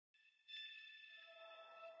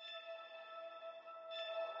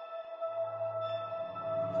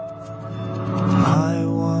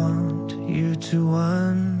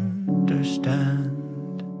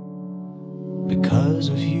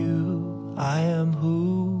I am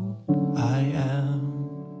who I am.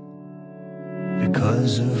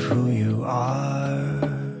 Because of who you are,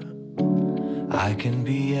 I can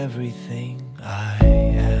be everything I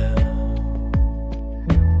am.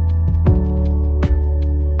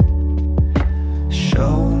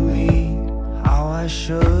 Show me how I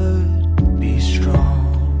should be strong.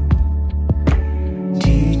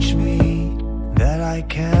 Teach me that I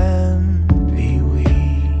can be weak.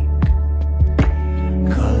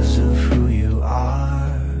 'Cause of who you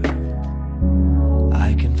are, I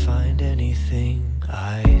can find anything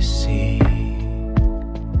I seek.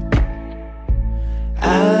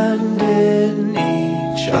 And in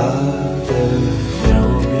each other there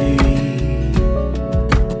will be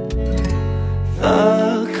the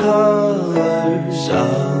colors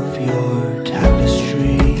of your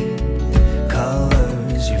tapestry,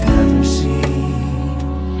 colors you've never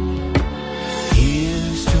seen.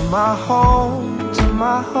 Here's to my home, to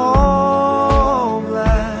my homeland,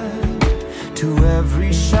 to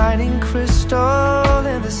every shining crystal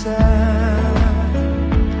in the sand.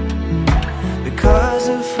 Because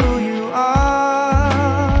of who you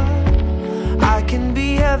are, I can be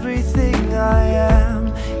everything I am.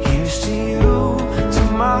 Here's to you, to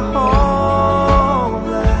my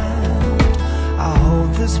homeland. I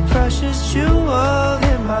hold this precious jewel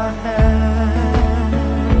in my hand.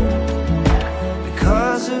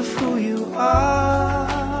 Because of who you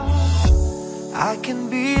are, I can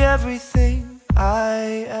be everything I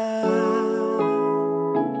am.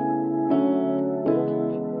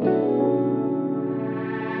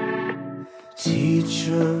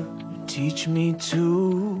 Teacher, teach me to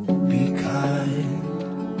be kind,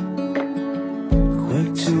 quick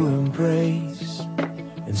to embrace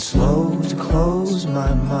and slow to close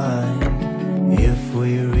my mind. If we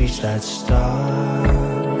reach that star,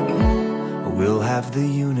 we'll have the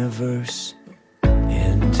universe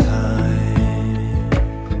in time.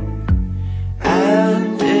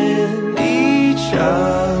 And in each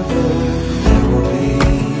other there will be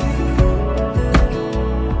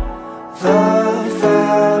the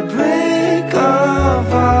fabric of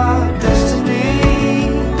our destiny.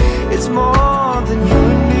 It's more than you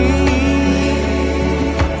and me.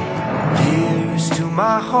 Here's to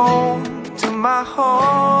my home, to my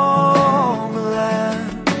homeland,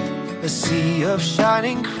 a sea of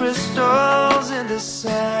shining crystals in the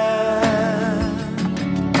sand.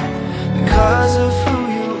 Because of who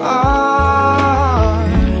you are,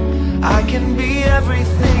 I can be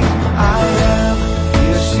everything I am.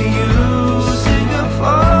 Here's to you,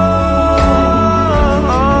 Singapore.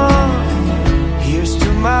 Here's to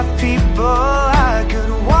my people, I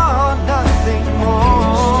could want nothing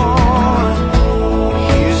more.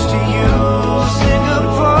 Here's to you,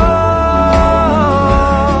 Singapore.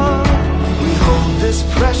 We hold this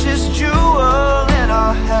precious jewel in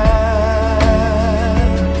our hands.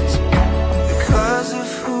 Because of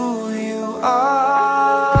who you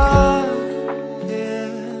are,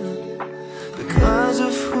 yeah. Because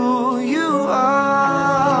of who you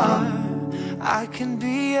are, I can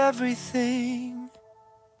be everything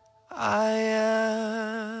I am.